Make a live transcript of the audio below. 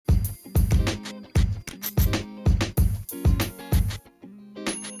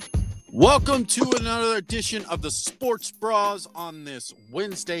Welcome to another edition of the Sports Bras on this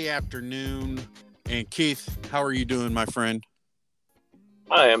Wednesday afternoon. And Keith, how are you doing, my friend?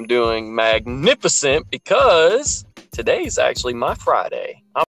 I am doing magnificent because today's actually my Friday.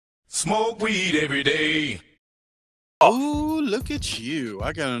 Smoke weed every day. Oh, look at you.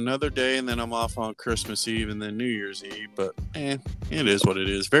 I got another day and then I'm off on Christmas Eve and then New Year's Eve. But it is what it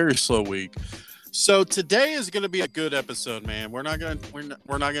is. Very slow week. So today is going to be a good episode, man. We're not going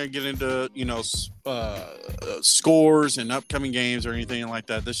to get into, scores and upcoming games or anything like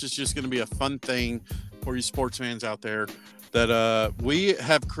that. This is just going to be a fun thing for you sports fans out there that we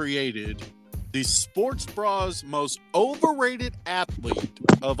have created the Sports Bras most overrated athlete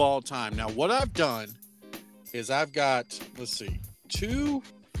of all time. Now, what I've done is I've got, 2,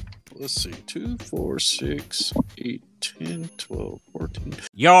 4, 6, 8, 10, 12, 14.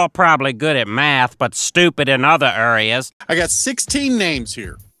 You're probably good at math, but stupid in other areas. I got 16 names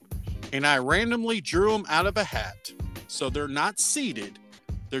here, and I randomly drew them out of a hat. So they're not seeded.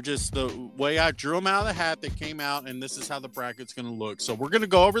 They're just the way I drew them out of the hat. They came out, and this is how the bracket's going to look. So we're going to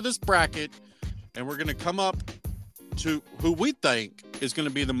go over this bracket, and we're going to come up to who we think is going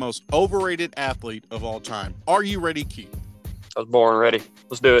to be the most overrated athlete of all time. Are you ready, Keith? I was born ready.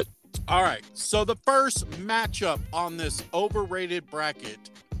 Let's do it. All right, so the first matchup on this overrated bracket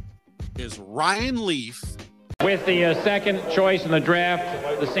is Ryan Leaf. With the second choice in the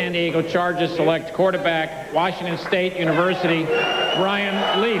draft, the San Diego Chargers select quarterback, Washington State University,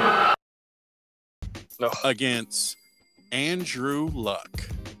 Ryan Leaf. Against Andrew Luck.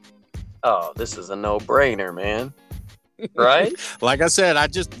 Oh, this is a no-brainer, man. Right? Like I said, I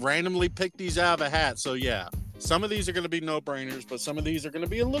just randomly picked these out of a hat, so yeah. Some of these are going to be no-brainers, but some of these are going to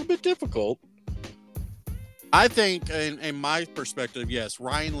be a little bit difficult. I think, in my perspective, yes,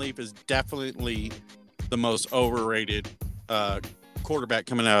 Ryan Leaf is definitely the most overrated quarterback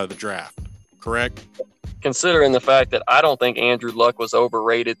coming out of the draft. Correct? Considering the fact that I don't think Andrew Luck was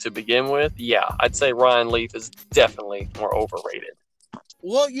overrated to begin with, yeah, I'd say Ryan Leaf is definitely more overrated.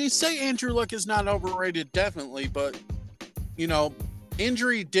 Well, you say Andrew Luck is not overrated, definitely, but,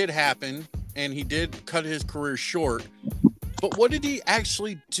 injury did happen. And he did cut his career short. But what did he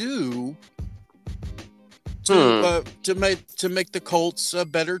actually do to make the Colts a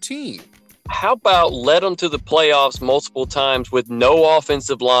better team? How about led them to the playoffs multiple times with no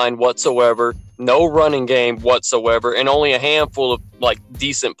offensive line whatsoever, no running game whatsoever, and only a handful of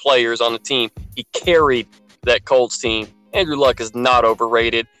decent players on the team? He carried that Colts team. Andrew Luck is not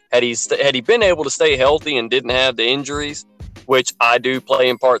overrated. Had he been able to stay healthy and didn't have the injuries, which I do play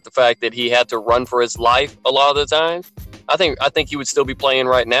in part the fact that he had to run for his life a lot of the time, I think he would still be playing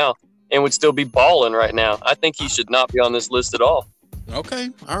right now and would still be balling right now. I think he should not be on this list at all.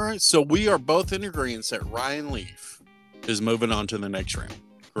 Okay. All right. So we are both in agreement that Ryan Leaf is moving on to the next round.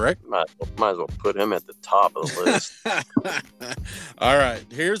 Correct? Might as well put him at the top of the list. All right.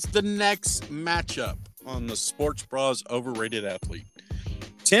 Here's the next matchup on the Sports Bras overrated athlete.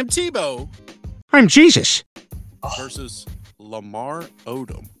 Tim Tebow. I'm Jesus. Versus Lamar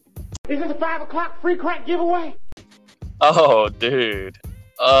Odom. Is this a 5 o'clock free crack giveaway? Oh, dude.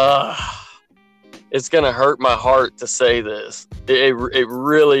 It's going to hurt my heart to say this. It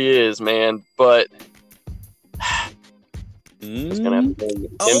really is, man. But it's going to have to be.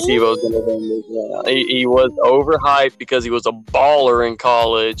 Tim Tebow's going to win this round. He was overhyped because he was a baller in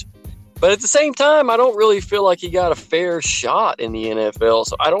college. But at the same time, I don't really feel like he got a fair shot in the NFL.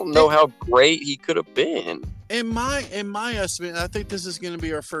 So I don't know how great he could have been. In my estimate, I think this is going to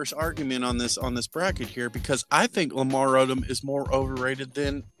be our first argument on this bracket here, because I think Lamar Odom is more overrated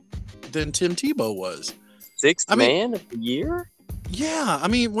than Tim Tebow was. Sixth man of the year? Yeah, I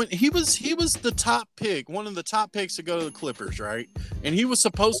mean, when he was the top pick, one of the top picks to go to the Clippers, right? And he was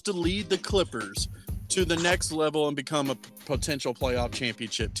supposed to lead the Clippers to the next level and become a potential playoff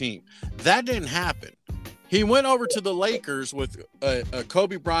championship team. That didn't happen. He went over to the Lakers with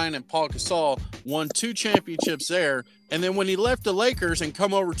Kobe Bryant and Paul Gasol, won 2 championships there, and then when he left the Lakers and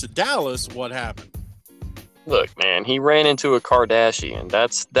come over to Dallas, what happened? Look, man, he ran into a Kardashian.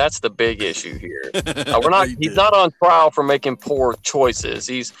 That's the big issue here. He's not on trial for making poor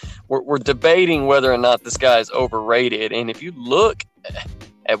choices. We're debating whether or not this guy is overrated. And if you look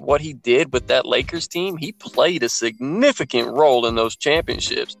at what he did with that Lakers team, he played a significant role in those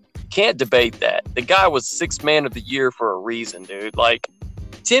championships. Can't debate that. The guy was 6th man of the year for a reason, dude.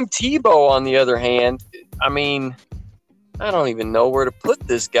 Tim Tebow, on the other hand, I mean, I don't even know where to put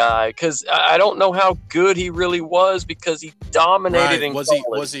this guy because I don't know how good he really was because he dominated in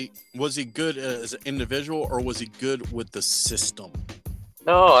college. Was he good as an individual, or was he good with the system?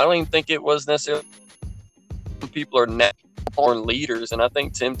 No, I don't even think it was necessarily. People are are leaders, and I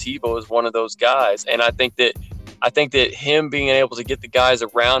think Tim Tebow is one of those guys. And I think that him being able to get the guys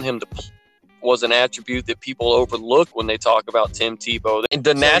around him to play was an attribute that people overlook when they talk about Tim Tebow. And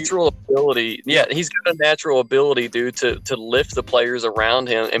the natural ability, he's got a natural ability, dude, to lift the players around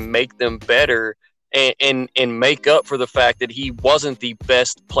him and make them better and make up for the fact that he wasn't the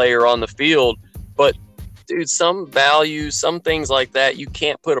best player on the field. But dude, some values, some things like that, you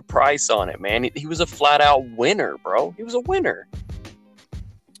can't put a price on it, man. He was a flat out winner, bro. He was a winner.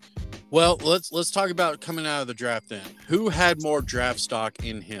 Well, let's talk about coming out of the draft then. Who had more draft stock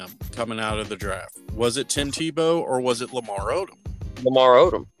in him coming out of the draft? Was it Tim Tebow or was it Lamar Odom? Lamar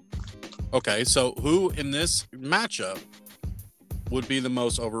Odom. Okay, so who in this matchup would be the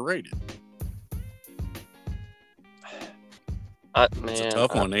most overrated? It's a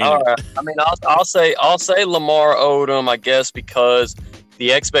tough one, ain't all it? right. I mean, I'll say Lamar Odom, I guess, because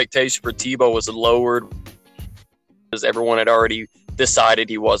the expectation for Tebow was lowered because everyone had already decided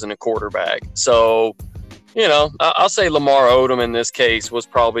he wasn't a quarterback. So, you know, I'll say Lamar Odom in this case was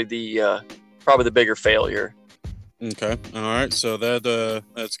probably the bigger failure. Okay, all right. So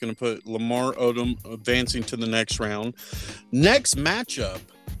that's going to put Lamar Odom advancing to the next round. Next matchup,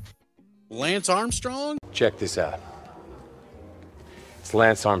 Lance Armstrong. Check this out. It's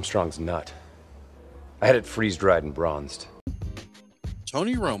Lance Armstrong's nut. I had it freeze-dried and bronzed.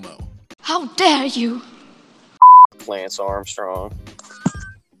 Tony Romo. How dare you? Lance Armstrong.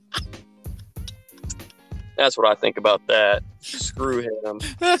 That's what I think about that. Screw him.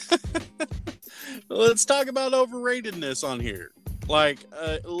 Let's talk about overratedness on here. Like,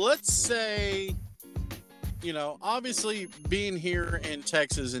 let's say, you know, obviously being here in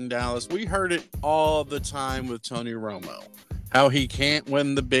Texas and Dallas, we heard it all the time with Tony Romo. How he can't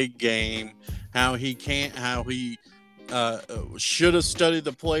win the big game, how he should have studied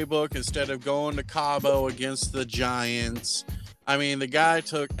the playbook instead of going to Cabo against the Giants. I mean, the guy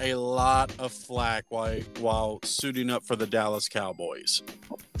took a lot of flack while suiting up for the Dallas Cowboys.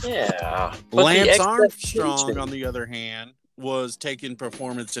 Yeah. Lance Armstrong, on the other hand, was taking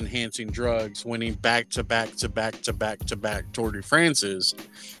performance-enhancing drugs, winning back-to-back Tour de France's.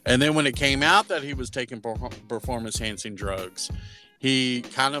 And then when it came out that he was taking performance-enhancing drugs, he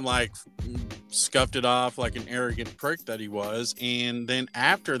kind of like scuffed it off like an arrogant prick that he was. And then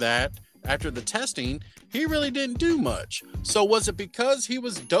after that, after the testing, he really didn't do much. So was it because he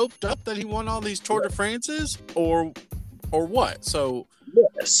was doped up that he won all these Tour de France's or what? So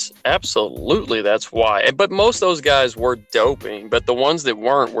yes, absolutely. That's why. But most of those guys were doping, but the ones that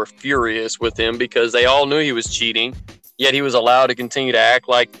weren't were furious with him because they all knew he was cheating, yet he was allowed to continue to act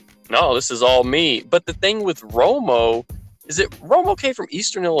like, no, this is all me. But the thing with Romo is that Romo came from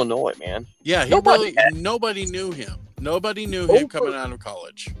Eastern Illinois, man. Yeah, nobody knew him. Nobody knew him coming out of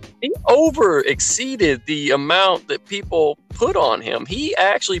college. He exceeded the amount that people put on him. He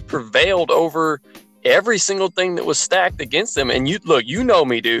actually prevailed over every single thing that was stacked against him. And you know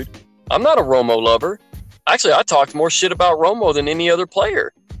me, dude. I'm not a Romo lover. Actually, I talked more shit about Romo than any other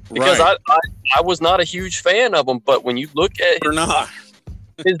player because right. I was not a huge fan of him. But when you look at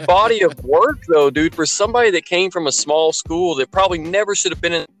his body of work, though, dude, for somebody that came from a small school that probably never should have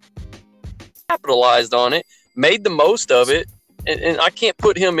been capitalized on it, made the most of it, and I can't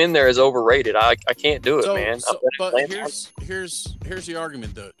put him in there as overrated. I can't do it, man. But here's the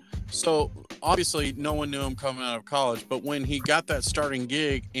argument, though. So obviously, no one knew him coming out of college, but when he got that starting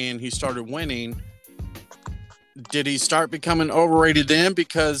gig and he started winning, did he start becoming overrated then?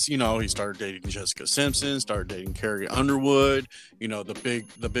 Because, you know, he started dating Jessica Simpson, started dating Carrie Underwood. You know, the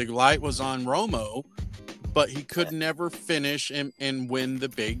big light was on Romo, but he could never finish and win the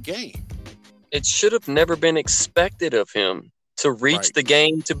big game. It should have never been expected of him to reach the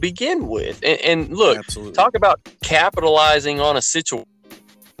game to begin with. And look, absolutely. Talk about capitalizing on a situation.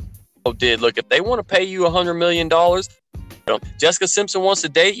 Look, if they want to pay you $100 million, Jessica Simpson wants to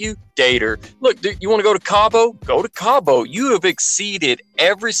date you, date her. Look, you want to go to Cabo? Go to Cabo. You have exceeded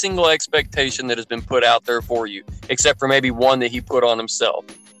every single expectation that has been put out there for you, except for maybe one that he put on himself.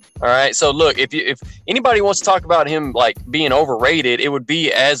 All right. So look, if anybody wants to talk about him like being overrated, it would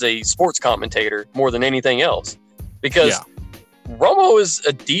be as a sports commentator more than anything else, because Romo is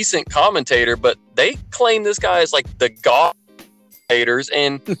a decent commentator, but they claim this guy is like the god haters,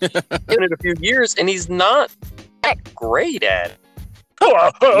 and in it a few years, and he's not that great at it. Look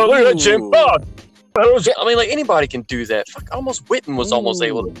at that Jim Bob. I mean, like anybody can do that. Fuck, almost Witten was almost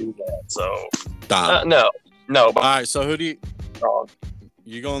able to do that. So no. All right. So who do you?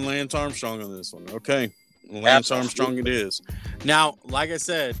 You going Lance Armstrong on this one? Okay, Lance Armstrong it is. Now, like I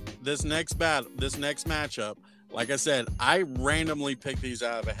said, this next matchup, Like I said, I randomly picked these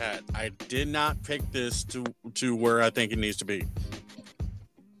out of a hat. I did not pick this to where I think it needs to be.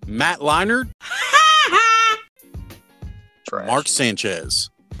 Matt Leinart, Trash. Mark Sanchez.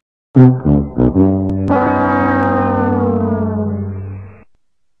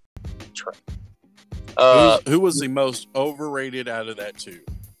 Who was the most overrated out of that two?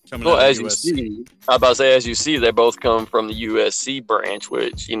 Coming Well, out of as you USC? see, I was about to say, as you see, they both come from the USC branch,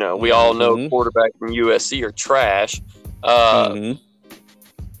 which, you know, we all know quarterbacks from USC are trash.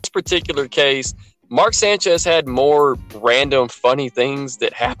 This particular case, Mark Sanchez had more random funny things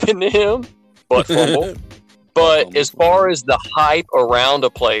that happened to him, but fumble. But as far as the hype around a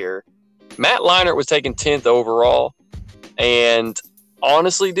player, Matt Leinart was taken 10th overall. And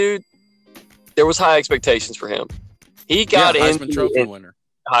honestly, dude, there was high expectations for him. He got into Heisman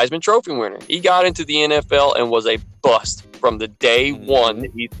Trophy winner. He got into the NFL and was a bust from the day one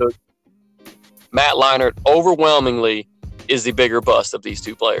that he took. Matt Leinart overwhelmingly is the bigger bust of these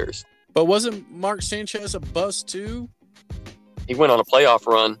two players. But wasn't Mark Sanchez a bust too? He went on a playoff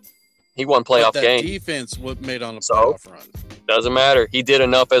run. He won playoff games. Defense made on a playoff run. Doesn't matter. He did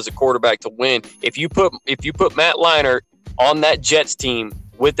enough as a quarterback to win. If you put Matt Leinart on that Jets team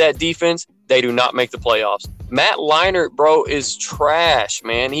with that defense, they do not make the playoffs. Matt Leinart, bro, is trash,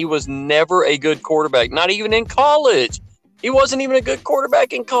 man. He was never a good quarterback, not even in college. He wasn't even a good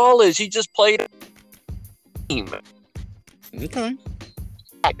quarterback in college. He just played a team. Okay.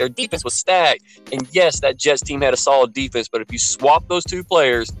 Their defense was stacked. And yes, that Jets team had a solid defense, but if you swap those two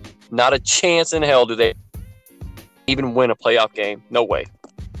players, not a chance in hell do they even win a playoff game. No way.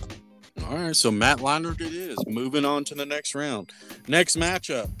 All right, so Matt Leinart it is. Moving on to the next round. Next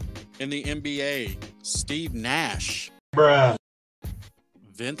matchup in the NBA, Steve Nash. Bruh.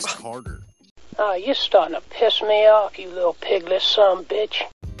 Vince Carter. Oh, you're starting to piss me off, you little piglet son bitch.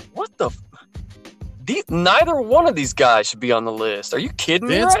 What the neither one of these guys should be on the list. Are you kidding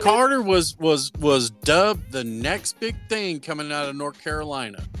me? Vince right Carter was dubbed the next big thing coming out of North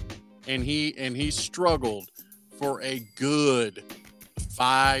Carolina. And he struggled for a good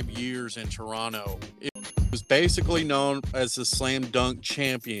 5 years in Toronto. It was basically known as the slam dunk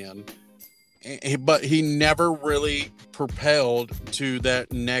champion, but he never really propelled to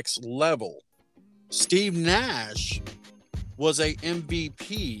that next level. Steve Nash was a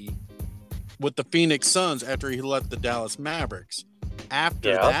MVP with the Phoenix Suns after he left the Dallas Mavericks.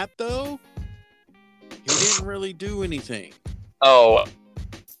 After that, though, he didn't really do anything. Oh,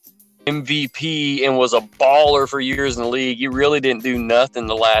 MVP and was a baller for years in the league. You really didn't do nothing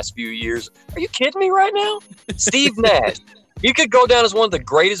the last few years. Are you kidding me right now? Steve Nash. He could go down as one of the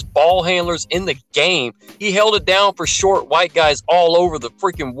greatest ball handlers in the game. He held it down for short white guys all over the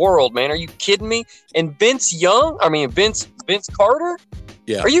freaking world, man. Are you kidding me? And Vince Carter?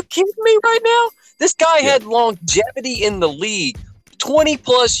 Yeah. Are you kidding me right now? This guy had longevity in the league. 20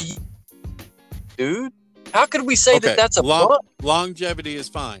 plus years. Dude, how could we say that that's a longevity is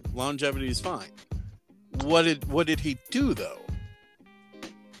fine. Longevity is fine. What did he do though?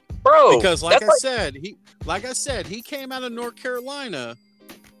 Bro, because like I said, he came out of North Carolina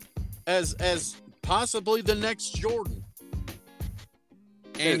as possibly the next Jordan.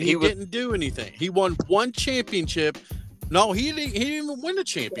 And he didn't do anything. He won one championship. No, he didn't even win a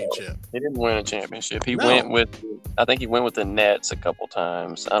championship. He didn't win a championship. I think he went with the Nets a couple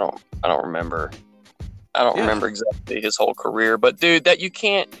times. I don't remember. I don't remember exactly his whole career, but dude,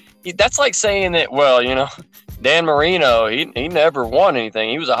 that's like saying that, well, you know, Dan Marino, he never won anything.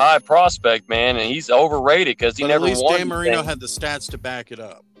 He was a high prospect, man, and he's overrated because he never won anything. Dan Marino had the stats to back it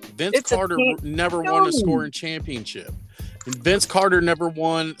up. Vince Carter never won a scoring championship. And Vince Carter never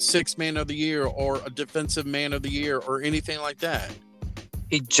won Sixth Man of the Year or a Defensive Man of the Year or anything like that.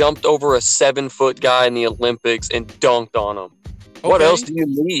 He jumped over a 7-foot guy in the Olympics and dunked on him. Okay. What else do you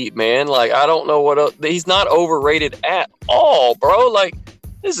need, man? Like, I don't know what else. He's not overrated at all, bro. Like,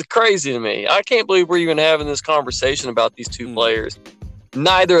 this is crazy to me. I can't believe we're even having this conversation about these two players.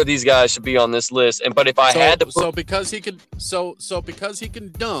 Neither of these guys should be on this list. But if I had to because he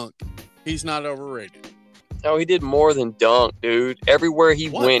can dunk, he's not overrated. No, he did more than dunk, dude. Everywhere he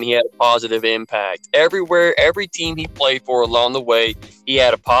went, he had a positive impact. Everywhere, every team he played for along the way, he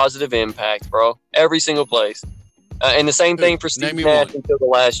had a positive impact, bro. Every single place. And the same thing for Steve Nash until the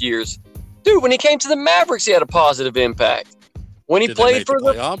last years. Dude, when he came to the Mavericks, he had a positive impact. When he played for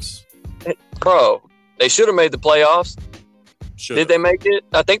the playoffs? Bro, they should have made the playoffs. Did they make it?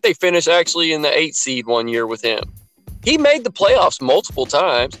 I think they finished actually in the 8th seed one year with him. He made the playoffs multiple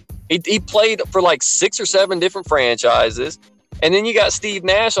times. He played for like 6 or 7 different franchises. And then you got Steve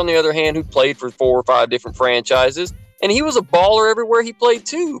Nash, on the other hand, who played for 4 or 5 different franchises. and he was a baller everywhere he played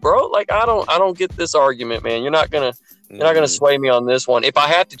too, bro. Like I don't get this argument, man. You're not gonna sway me on this one. If I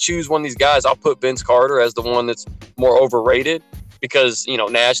have to choose one of these guys, I'll put Vince Carter as the one that's more overrated because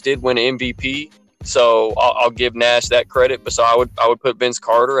Nash did win an MVP, so I'll give Nash that credit. But so I would put Vince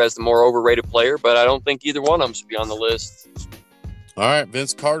Carter as the more overrated player, but I don't think either one of them should be on the list. All right,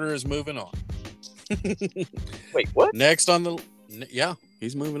 Vince Carter is moving on. Wait, what? Next on the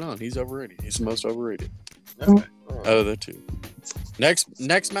he's moving on. He's overrated. He's the most overrated. Okay. Oh, the two. Next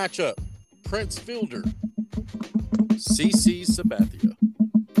matchup: Prince Fielder, CC Sabathia.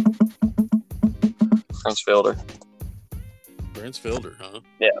 Prince Fielder. Prince Fielder, huh?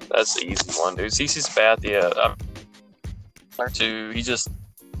 Yeah, that's the easy one, dude. CC Sabathia, he just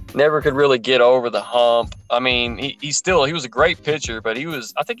never could really get over the hump. I mean, he was a great pitcher, but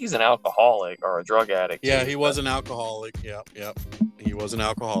I think he's an alcoholic or a drug addict. Yeah, he was an alcoholic. Yep. He was an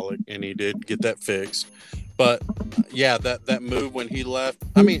alcoholic, and he did get that fixed. But yeah, that move when he left.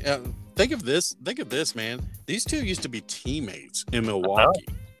 I mean, think of this, man. These two used to be teammates in Milwaukee.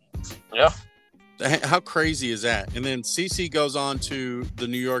 Yeah. How crazy is that? And then CC goes on to the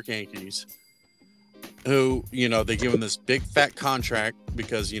New York Yankees, who, they give him this big fat contract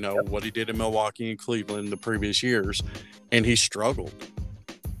because, what he did in Milwaukee and Cleveland the previous years. And he struggled.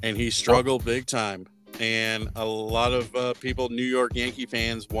 Big time. And a lot of people, New York Yankee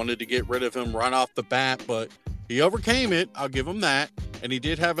fans, wanted to get rid of him right off the bat, but he overcame it. I'll give him that. And he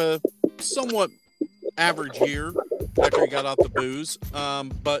did have a somewhat average year after he got off the booze.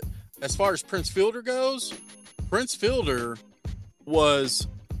 But as far as Prince Fielder goes, Prince Fielder was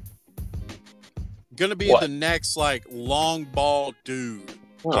going to be the next long ball dude.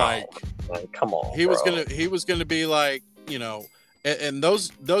 Come on. He was going to be and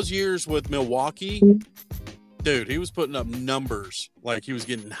those years with Milwaukee, dude, he was putting up numbers. Like he was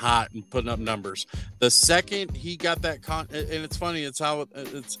getting hot and putting up numbers. The second he got that and it's funny, it's how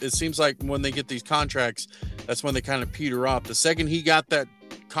it seems like when they get these contracts, that's when they kind of peter off. The second he got that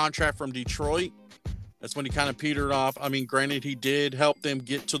contract from Detroit, that's when he kind of petered off. I mean, granted, he did help them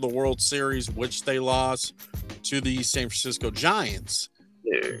get to the World Series, which they lost to the San Francisco Giants.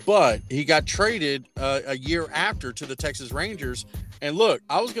 But he got traded a year after to the Texas Rangers. And look,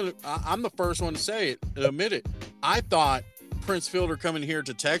 I'm the first one to admit it. I thought Prince Fielder coming here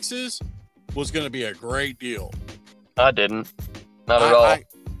to Texas was going to be a great deal. I didn't. Not at all.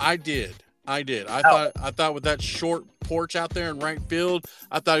 I did. I thought with that short porch out there in right field,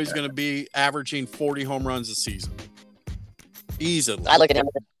 I thought he was going to be averaging 40 home runs a season. Easily. I look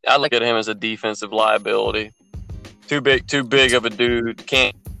at him as a defensive liability. Too big of a dude.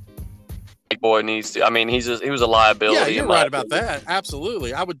 Can't. Boy needs to. I mean, he was a liability. Yeah, you're right about that.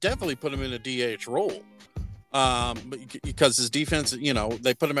 Absolutely, I would definitely put him in a DH role, because his defense.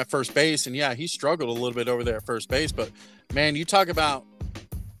 They put him at first base, and yeah, he struggled a little bit over there at first base. But man, you talk about,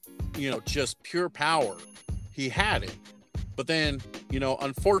 just pure power. He had it, but then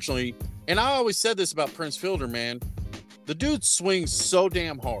unfortunately, and I always said this about Prince Fielder, man, the dude swings so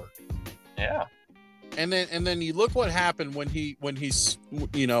damn hard. Yeah. And then you look what happened when he's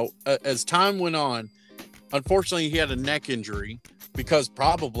as time went on. Unfortunately, he had a neck injury because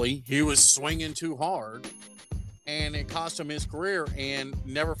probably he was swinging too hard, and it cost him his career and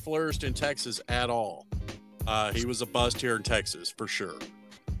never flourished in Texas at all. He was a bust here in Texas for sure,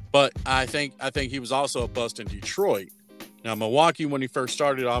 but I think he was also a bust in Detroit. Now, Milwaukee, when he first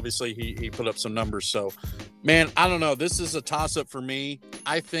started, obviously he put up some numbers. So, man, I don't know. This is a toss-up for me.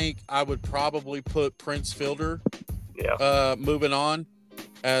 I think I would probably put Prince Fielder moving on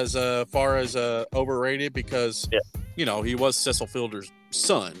as far as overrated because, he was Cecil Fielder's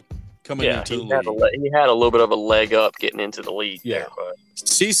son coming into the league. He had a little bit of a leg up getting into the league there. But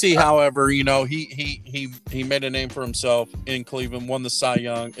CC, however, he made a name for himself in Cleveland, won the Cy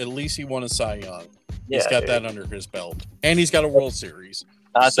Young. At least he won a Cy Young. He's got that under his belt, and he's got a World Series.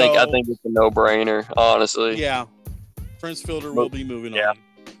 I think it's a no-brainer, honestly. Yeah, Prince Fielder will be moving on.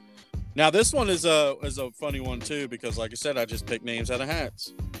 Now, this one is a funny one too because, like I said, I just picked names out of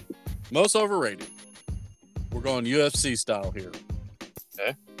hats. Most overrated. We're going UFC style here.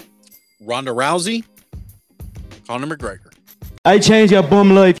 Okay. Ronda Rousey, Conor McGregor. I changed your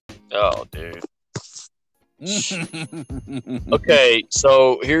bum life. Oh, dude. Okay,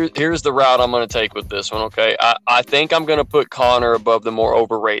 so here's the route I'm going to take with this one, okay? I think I'm going to put Conor above the more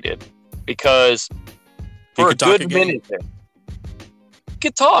overrated because for a good minute there. He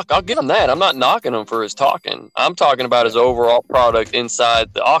could talk. I'll give him that. I'm not knocking him for his talking. I'm talking about his overall product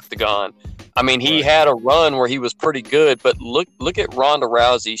inside the octagon. I mean, he had a run where he was pretty good, but look at Ronda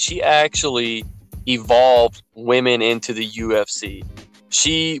Rousey. She actually evolved women into the UFC.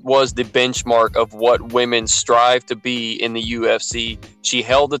 she was the benchmark of what women strive to be in the UFC. She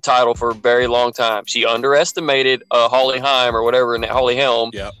held the title for a very long time. She underestimated Holly Holm or whatever, Holly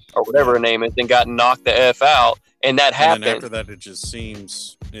Helm, or whatever her name is, and got knocked the F out. And that happened. And after that, it just seemed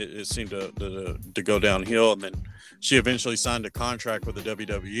to go downhill. And then she eventually signed a contract with the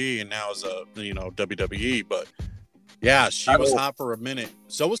WWE, and now is a WWE. But yeah, she was hot for a minute.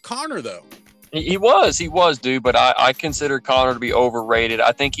 So was Conor, though. He was, dude. But I consider Conor to be overrated.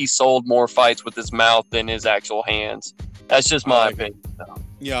 I think he sold more fights with his mouth than his actual hands. That's just my opinion.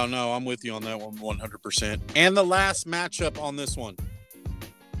 Yeah, no, I'm with you on that one 100%. And the last matchup on this one,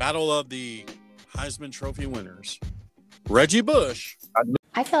 battle of the Heisman Trophy winners, Reggie Bush.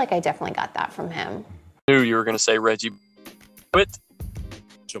 I feel like I definitely got that from him. I knew you were going to say Reggie. But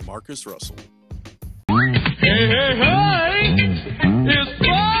Jamarcus Russell. Hey, it's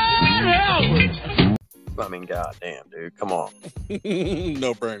Fred Howard. I mean, goddamn, dude, come on.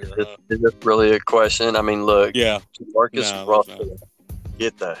 No brainer. Is this really a question? I mean, look. Yeah. Jamarcus Russell.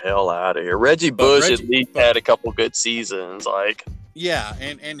 Get the hell out of here. Reggie Bush at least had a couple good seasons. Yeah,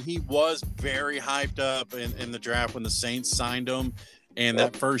 and he was very hyped up in the draft when the Saints signed him. And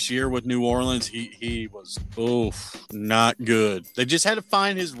that first year with New Orleans, he was, not good. They just had to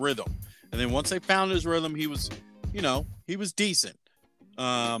find his rhythm. And then once they found his rhythm, he was decent.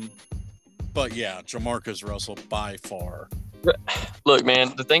 But yeah, Jamarcus Russell by far. Look,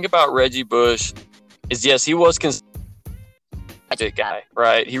 man, the thing about Reggie Bush is, yes, he was a guy,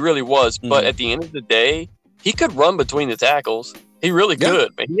 right? He really was. Mm-hmm. But at the end of the day, he could run between the tackles. He really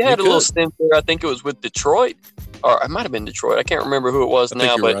could. Man. He had a little stint there. I think it was with Detroit, or it might have been Detroit. I can't remember who it was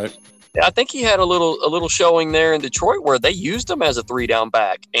now, but right. I think he had a little showing there in Detroit where they used him as a 3-down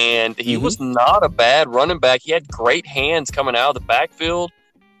back, and he was not a bad running back. He had great hands coming out of the backfield.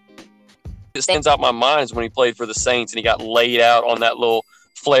 It stands out in my mind is when he played for the Saints and he got laid out on that little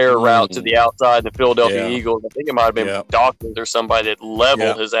flare route to the outside of the Philadelphia Eagles. I think it might have been Dawkins or somebody that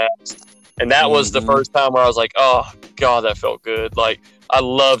leveled his ass. And that was the first time where I was like, oh, God, that felt good. Like, I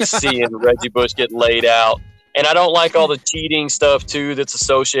loved seeing Reggie Bush get laid out. And I don't like all the cheating stuff, too, that's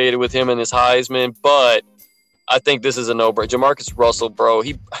associated with him and his Heisman. But I think this is a no-brainer. Jamarcus Russell, bro,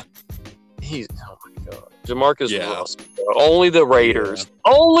 he's oh, my God. Jamarcus Russell, bro. Only the Raiders.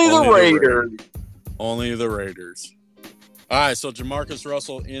 Yeah. Only the Raiders. Only the Raiders. All right, so Jamarcus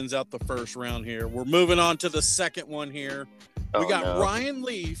Russell ends out the first round here. We're moving on to the second one here. We got Ryan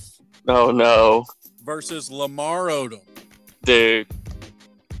Leaf. Oh, no. Versus Lamar Odom. Dude.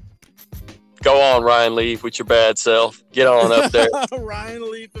 Go on, Ryan Leaf, with your bad self. Get on up there. Ryan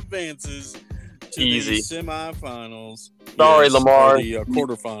Leaf advances to the semifinals. Sorry, Lamar. The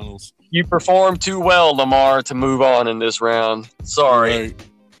quarterfinals. You performed too well, Lamar, to move on in this round. Sorry. Right.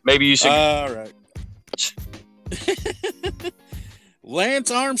 Maybe you should. All right.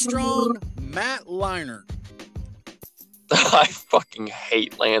 Lance Armstrong, Matt Leinart. I fucking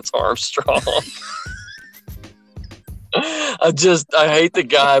hate Lance Armstrong. I hate the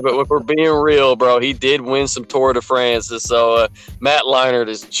guy, but if we're being real, bro, he did win some Tour de France. So Matt Leinart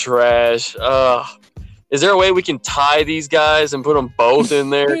is trash. Is there a way we can tie these guys and put them both in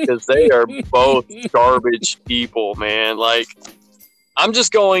there? Because they are both garbage people, man. Like, I'm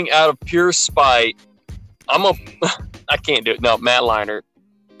just going out of pure spite. I can't do it. No, Matt Leinart.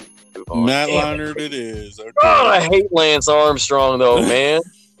 Matt Leinart it is. Okay. Oh, I hate Lance Armstrong, though, man.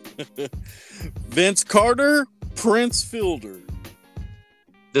 Vince Carter, Prince Fielder.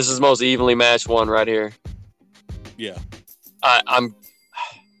 This is the most evenly matched one right here. Yeah.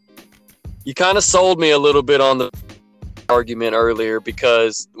 You kind of sold me a little bit on the argument earlier,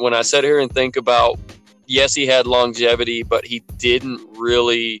 because when I sat here and think about, yes, he had longevity, but he didn't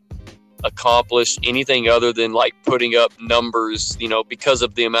really accomplish anything other than like putting up numbers, because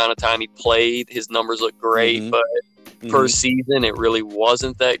of the amount of time he played. His numbers look great, but per season, it really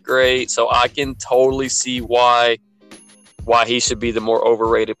wasn't that great. So I can totally see why he should be the more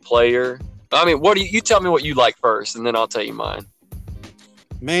overrated player. I mean, what do you tell me what you like first, and then I'll tell you mine.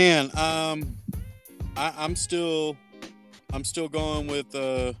 Man, I'm still going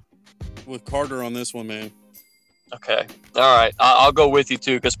with Carter on this one, man. Okay, all right, I'll go with you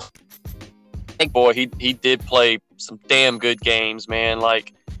too, because boy, he did play some damn good games, man.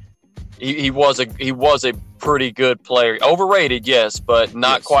 Like he was a pretty good player. Overrated, yes, but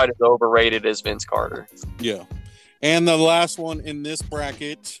not quite as overrated as Vince Carter. Yeah. And the last one in this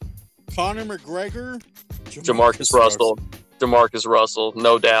bracket, Conor McGregor, Jamarcus Russell. Jamarcus Russell,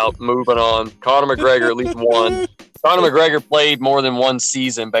 no doubt. Moving on. Conor McGregor at least won. Conor McGregor played more than one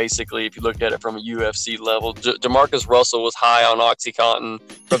season, basically, if you looked at it from a UFC level. Jamarcus Russell was high on OxyContin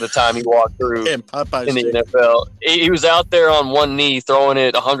from the time he walked through in the NFL. He was out there on one knee throwing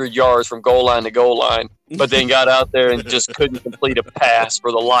it 100 yards from goal line to goal line, but then got out there and just couldn't complete a pass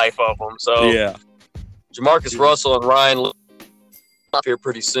for the life of him. So, yeah. Jamarcus Russell and Ryan up here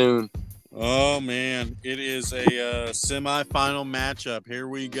pretty soon. Oh, man. It is a semifinal matchup. Here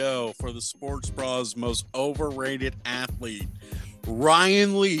we go for the Sports Bras most overrated athlete.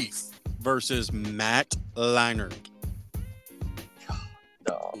 Ryan Leaf versus Matt Leinart.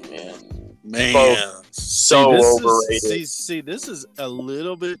 Oh, man. Man. So overrated. See, this is a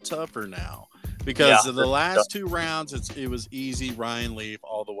little bit tougher now. Because of the last two rounds, it was easy Ryan Leaf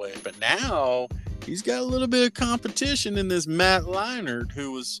all the way. But now he's got a little bit of competition in this Matt Leinart,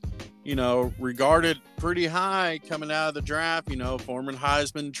 who was, regarded pretty high coming out of the draft. Former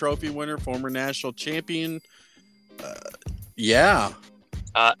Heisman Trophy winner, former national champion. Yeah.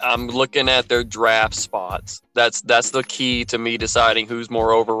 I'm looking at their draft spots. That's the key to me deciding who's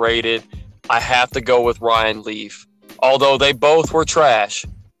more overrated. I have to go with Ryan Leaf. Although they both were trash.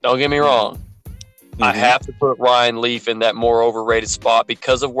 Don't get me wrong. I have to put Ryan Leaf in that more overrated spot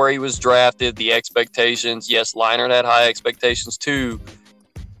because of where he was drafted, the expectations. Yes, Leinart had high expectations too,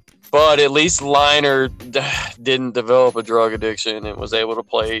 but at least Leinart didn't develop a drug addiction and was able to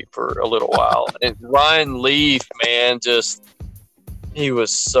play for a little while. And Ryan Leaf, man, he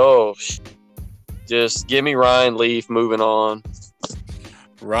was so. Just give me Ryan Leaf. Moving on.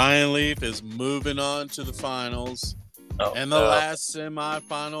 Ryan Leaf is moving on to the finals, and the last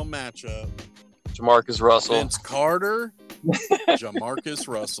semifinal matchup. Jamarcus Russell. Vince Carter, Jamarcus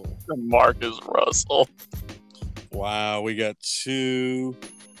Russell. Jamarcus Russell. Wow, we got two.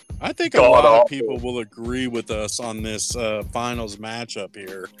 I think a lot of people will agree with us on this finals matchup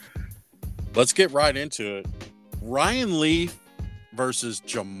here. Let's get right into it. Ryan Leaf versus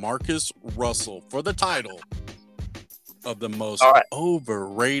Jamarcus Russell for the title of the most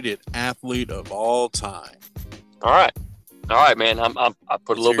overrated athlete of all time. All right, man. I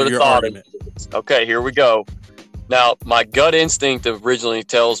put a little bit of thought in it. Okay, here we go. Now, my gut instinct originally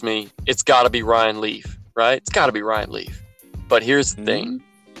tells me it's got to be Ryan Leaf, right? It's got to be Ryan Leaf. But here's the thing.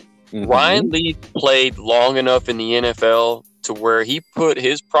 Ryan Leaf played long enough in the NFL to where he put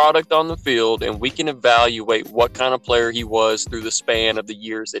his product on the field, and we can evaluate what kind of player he was through the span of the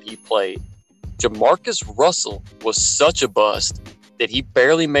years that he played. Jamarcus Russell was such a bust that he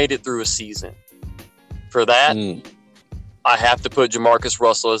barely made it through a season. For that, I have to put Jamarcus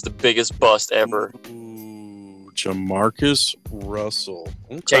Russell as the biggest bust ever. Ooh, Jamarcus Russell.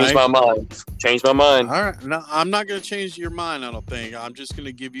 Okay. Change my mind. All right. No, I'm not going to change your mind, I don't think. I'm just going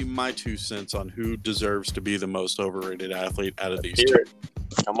to give you my 2 cents on who deserves to be the most overrated athlete out of these two.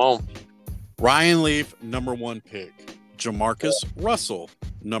 Come on. Ryan Leaf, number 1 pick. Jamarcus Russell,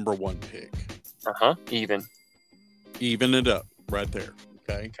 number 1 pick. Even it up right there.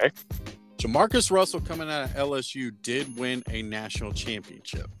 Okay. Jamarcus Russell, coming out of LSU, did win a national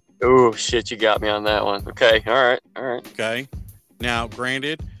championship. Oh, shit, you got me on that one. Okay, all right. Okay. Now,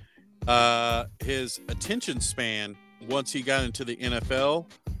 granted, his attention span, once he got into the NFL,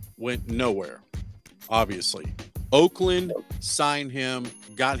 went nowhere, obviously. Oakland signed him,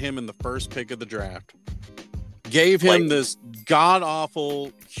 got him in the first pick of the draft, gave him this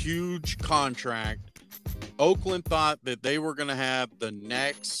god-awful, huge contract. Oakland thought that they were going to have the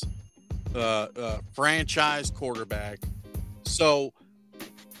next franchise quarterback. So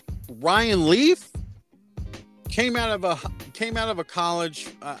Ryan Leaf came out of a college.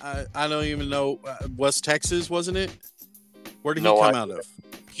 I don't even know, West Texas, wasn't it? Where did he come out of?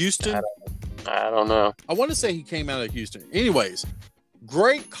 Houston? I don't know. I want to say he came out of Houston. Anyways,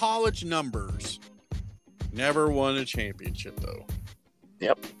 great college numbers. Never won a championship though.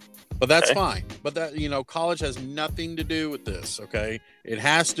 Yep. But that's fine. But that, college has nothing to do with this, okay? It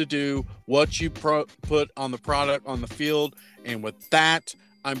has to do what you put on the product on the field. And with that,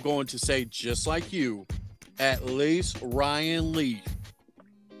 I'm going to say, just like you, at least Ryan Leaf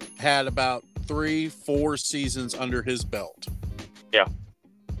had about 3-4 seasons under his belt. Yeah.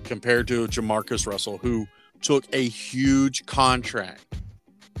 Compared to Jamarcus Russell, who took a huge contract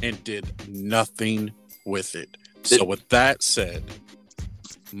and did nothing with it. So with that said,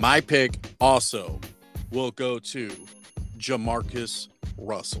 my pick also will go to Jamarcus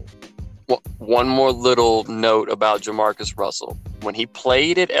Russell. Well, one more little note about Jamarcus Russell. When he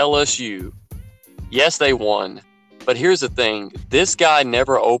played at LSU, yes, they won. But here's the thing. This guy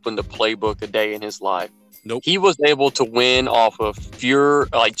never opened a playbook a day in his life. Nope. He was able to win off of pure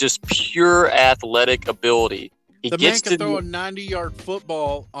athletic ability. The man can throw a 90-yard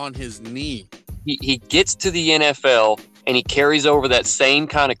football on his knee. he gets to the NFL and he carries over that same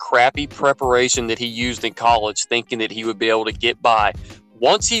kind of crappy preparation that he used in college, thinking that he would be able to get by.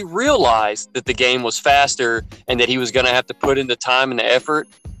 Once he realized that the game was faster and that he was going to have to put in the time and the effort,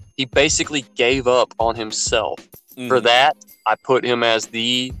 he basically gave up on himself. For that, I put him as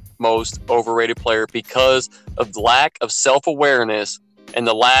the most overrated player because of the lack of self-awareness and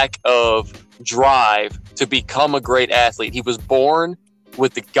the lack of drive to become a great athlete. He was born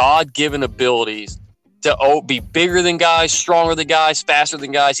with the God-given abilities to be bigger than guys, stronger than guys, faster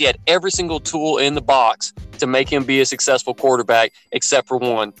than guys. He had every single tool in the box to make him be a successful quarterback, except for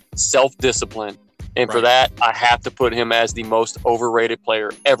one, self-discipline. And for that, I have to put him as the most overrated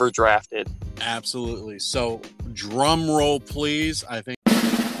player ever drafted. Absolutely. So, drum roll, please. I think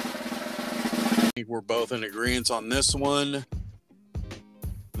we're both in agreement on this one.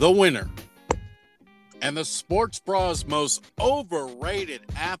 The winner and the Sports Bras most overrated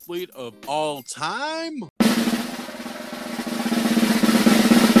athlete of all time,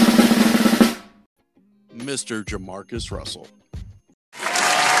 Mr. Jamarcus Russell.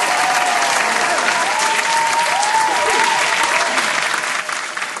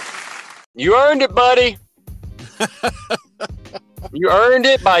 You earned it, buddy. You earned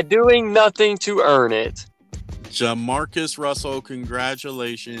it by doing nothing to earn it. Jamarcus Russell,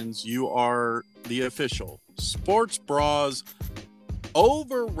 congratulations. You are the official Sports Bras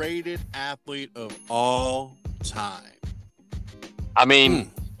overrated athlete of all time. I mean,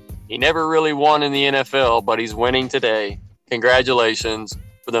 he never really won in the NFL, but he's winning today. Congratulations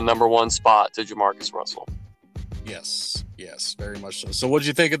for the number one spot to Jamarcus Russell. Yes, very much so. So what did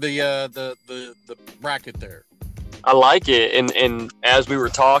you think of the bracket there? I like it, and as we were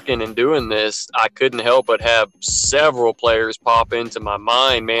talking and doing this, I couldn't help but have several players pop into my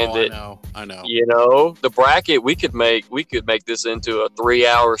mind, man. I know. You know, the bracket we could make this into a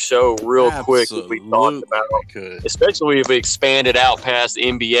 3-hour show real quick if we thought about it. Especially if we expanded out past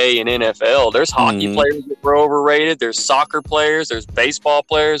NBA and NFL. There's hockey players that were overrated. There's soccer players. There's baseball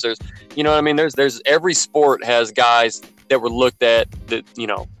players. There's, you know what I mean? There's every sport has guys that were looked at that, you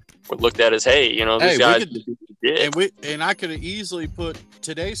know, were looked at as, hey, you know, these guys. And I could have easily put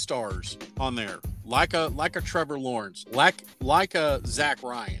today's stars on there, like a Trevor Lawrence, like a Zach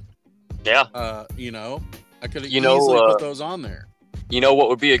Ryan. Yeah. You know, I could have easily put those on there. You know what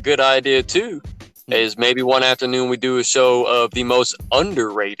would be a good idea too is maybe one afternoon we do a show of the most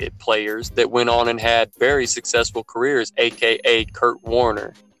underrated players that went on and had very successful careers, aka Kurt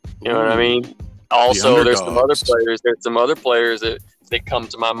Warner. You know what I mean? Also, there's some other players. There's some other players that come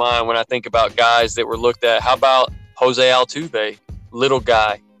to my mind when I think about guys that were looked at. How about Jose Altuve? Little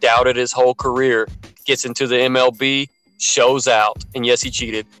guy, doubted his whole career, gets into the MLB, shows out. And yes, he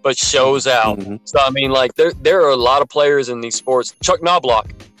cheated, but shows out. So, I mean, like, there are a lot of players in these sports. Chuck Knobloch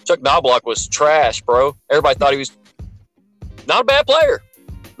was trash, bro. Everybody thought he was not a bad player.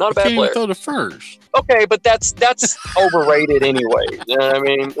 Not a bad player. Throw to first. Okay, but that's overrated anyway. You know what I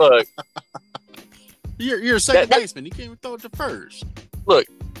mean? Look. You're a second baseman. You can't even throw it to first. Look,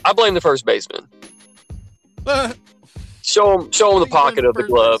 I blame the first baseman. Show him the pocket of the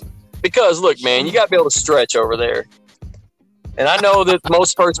glove. Because, look, man, you got to be able to stretch over there. And I know that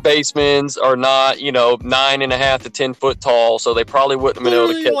most first basemen are not, 9.5 to 10 foot tall, so they probably wouldn't have been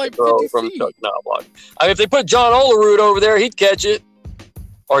able to catch a throw from Chuck Knobloch. I mean, if they put John Olerud over there, he'd catch it.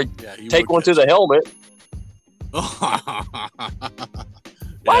 Or take one to the helmet.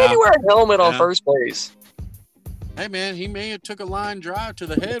 Why did he wear a helmet on first base? Hey, man, he may have took a line drive to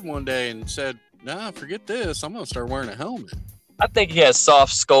the head one day and said, nah, forget this. I'm going to start wearing a helmet. I think he has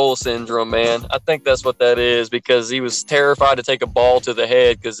soft skull syndrome, man. I think that's what that is because he was terrified to take a ball to the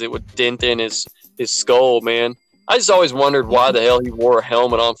head because it would dent in his skull, man. I just always wondered why the hell he wore a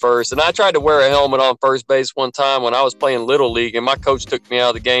helmet on first. And I tried to wear a helmet on first base one time when I was playing Little League, and my coach took me out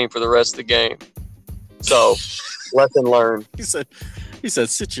of the game for the rest of the game. So, lesson learned. He said,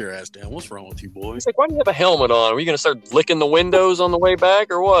 sit your ass down. What's wrong with you, boy? He's like, why do you have a helmet on? Are you going to start licking the windows on the way back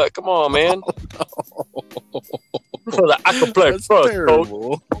or what? Come on, man. I can play That's first,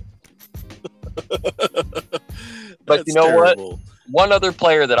 terrible. But you know what? One other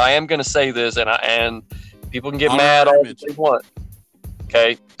player that I am going to say this, and people can get mad all they want.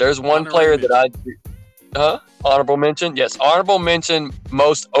 Okay, there's one player that honorable mention? Yes, honorable mention,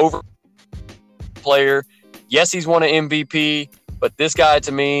 most over player. Yes, he's won an MVP. But this guy,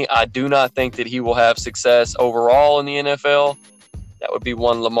 to me, I do not think that he will have success overall in the NFL. That would be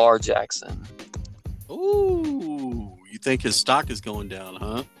one Lamar Jackson. Ooh, you think his stock is going down,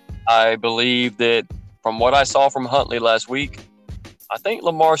 huh? I believe that from what I saw from Huntley last week, I think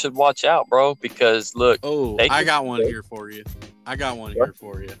Lamar should watch out, bro, because, look. Oh, I got one here for you.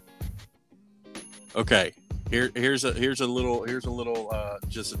 Okay. Here's a little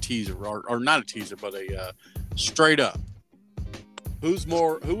just a teaser or not a teaser, but a straight up. Who was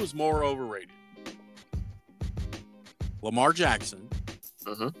more overrated? Lamar Jackson,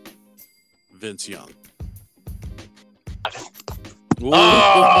 Vince Young.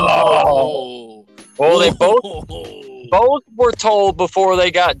 Oh! Well, they both were told before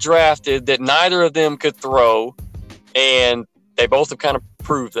they got drafted that neither of them could throw, and they both have kind of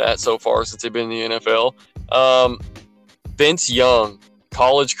proved that so far since they've been in the NFL. Vince Young,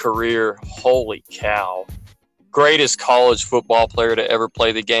 college career, holy cow. Greatest college football player to ever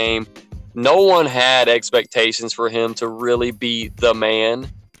play the game. No one had expectations for him to really be the man.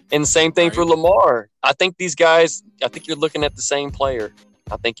 And same thing for Lamar. I think these guys, you're looking at the same player.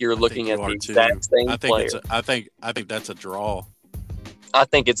 I think you're looking at the exact same player. I think that's a draw. I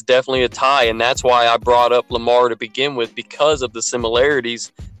think it's definitely a tie, and that's why I brought up Lamar to begin with, because of the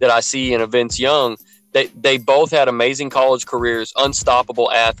similarities that I see in a Vince Young. They both had amazing college careers,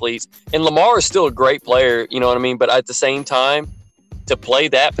 unstoppable athletes, and Lamar is still a great player, you know what I mean? But at the same time, to play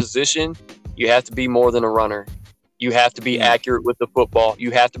that position, you have to be more than a runner. You have to be accurate with the football.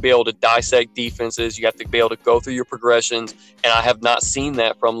 You have to be able to dissect defenses. You have to be able to go through your progressions, and I have not seen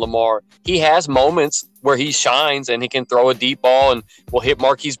that from Lamar. He has moments where he shines and he can throw a deep ball and will hit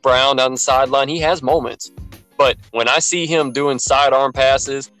Marquise Brown down the sideline. He has moments. But when I see him doing sidearm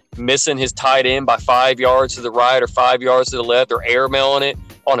passes, missing his tight end by 5 yards to the right or 5 yards to the left, or airmailing it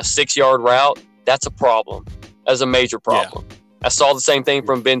on a 6-yard route, that's a problem. That's a major problem. Yeah. I saw the same thing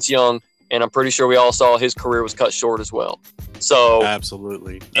from Vince Young, and I'm pretty sure we all saw his career was cut short as well. So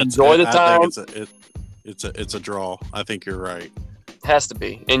absolutely, enjoy the time. It's a draw. I think you're right. Has to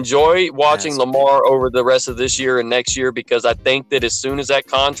be. Enjoy watching Lamar over the rest of this year and next year, because I think that as soon as that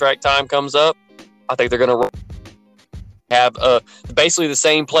contract time comes up, I think they're going to have basically the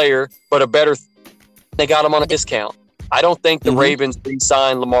same player, but a better. They got him on a discount. I don't think the Ravens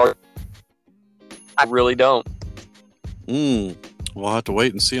re-sign Lamar. I really don't. We'll have to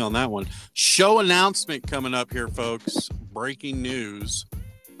wait and see on that one. Show announcement coming up here, folks. Breaking news.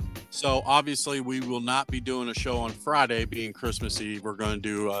 So obviously we will not be doing a show on Friday, being Christmas Eve. We're going to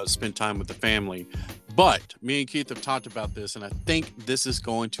do spend time with the family. But me and Keith have talked about this, and I think this is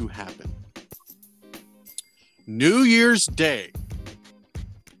going to happen. New Year's Day,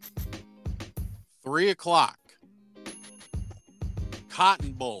 3:00,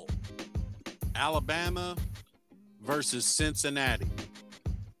 Cotton Bowl, Alabama versus Cincinnati.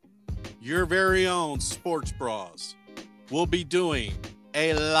 Your very own Sports Bras will be doing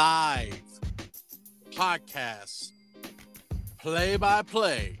a live podcast,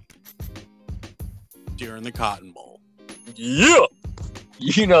 play-by-play, during the Cotton Bowl. Yeah!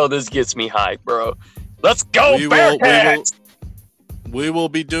 You know this gets me hyped, bro. Let's go, Bearcats! We will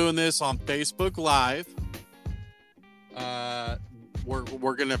be doing this on Facebook Live.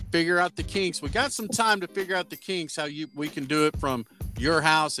 We're gonna figure out the kinks. We got some time to figure out the kinks, how we can do it from your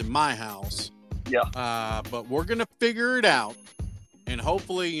house and my house. Yeah. But we're gonna figure it out, and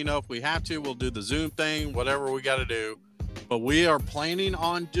hopefully, if we have to, we'll do the Zoom thing, whatever we got to do. But we are planning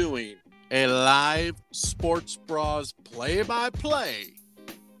on doing a live Sports Bras play-by-play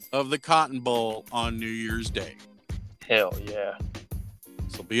of the Cotton Bowl on New Year's Day. Hell yeah.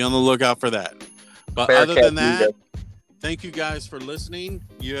 So be on the lookout for that. But other than that, thank you guys for listening.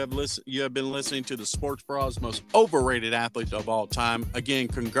 You have been listening to the Sports Bras most overrated athlete of all time. Again,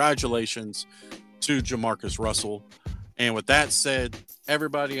 congratulations to Jamarcus Russell. And with that said,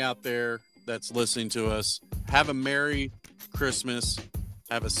 everybody out there that's listening to us, have a Merry Christmas.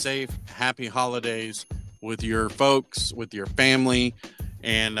 Have a safe, happy holidays with your folks, with your family.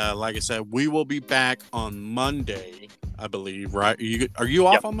 And like I said, we will be back on Monday, I believe, right? Are you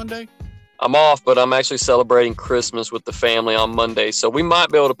off on Monday? I'm off, but I'm actually celebrating Christmas with the family on Monday. So we might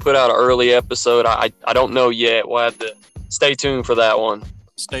be able to put out an early episode. I don't know yet. We'll have to stay tuned for that one.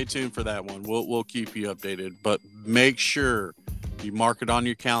 Stay tuned for that one. We'll keep you updated. But make sure you mark it on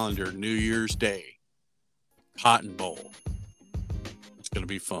your calendar, New Year's Day, Cotton Bowl. It's going to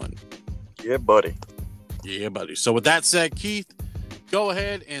be fun. Yeah, buddy. Yeah, buddy. So with that said, Keith, go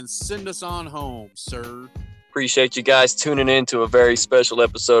ahead and send us on home, sir. Appreciate you guys tuning in to a very special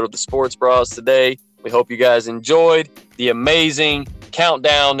episode of the Sports Bras today. We hope you guys enjoyed the amazing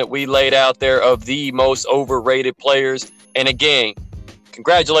countdown that we laid out there of the most overrated players. And again,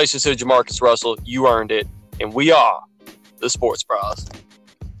 congratulations to Jamarcus Russell. You earned it. And we are the Sports Bras.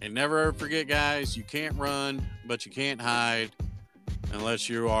 And never ever forget, guys, you can't run, but you can't hide unless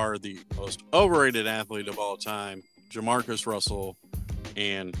you are the most overrated athlete of all time, Jamarcus Russell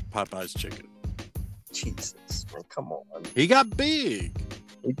and Popeye's Chicken. Jesus, man, come on. He got big.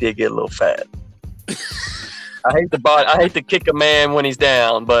 He did get a little fat. I hate to kick a man when he's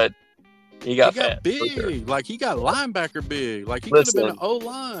down, but he got fat. Big. Sure. Like he got linebacker big. Like he could have been an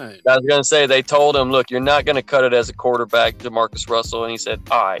O-line. I was gonna say they told him, look, you're not gonna cut it as a quarterback, DeMarcus Russell, and he said,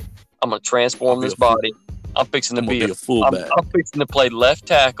 all right, I'm gonna transform this body. I'm fixing to be a fullback. I'm fixing to play left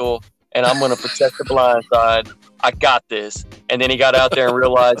tackle, and I'm gonna protect the blind side. I got this. And then he got out there and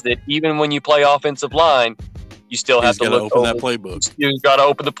realized that even when you play offensive line, you still have to look open that playbook. You got to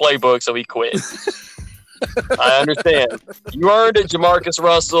open the playbook, so he quit. I understand. You earned it, Jamarcus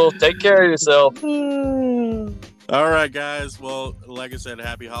Russell. Take care of yourself. All right, guys. Well, like I said,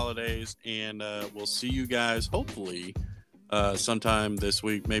 happy holidays, and we'll see you guys hopefully sometime this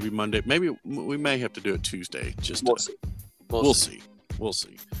week, maybe Monday. Maybe we may have to do it Tuesday. We'll see. We'll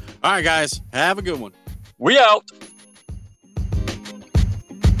see. All right, guys. Have a good one. We out.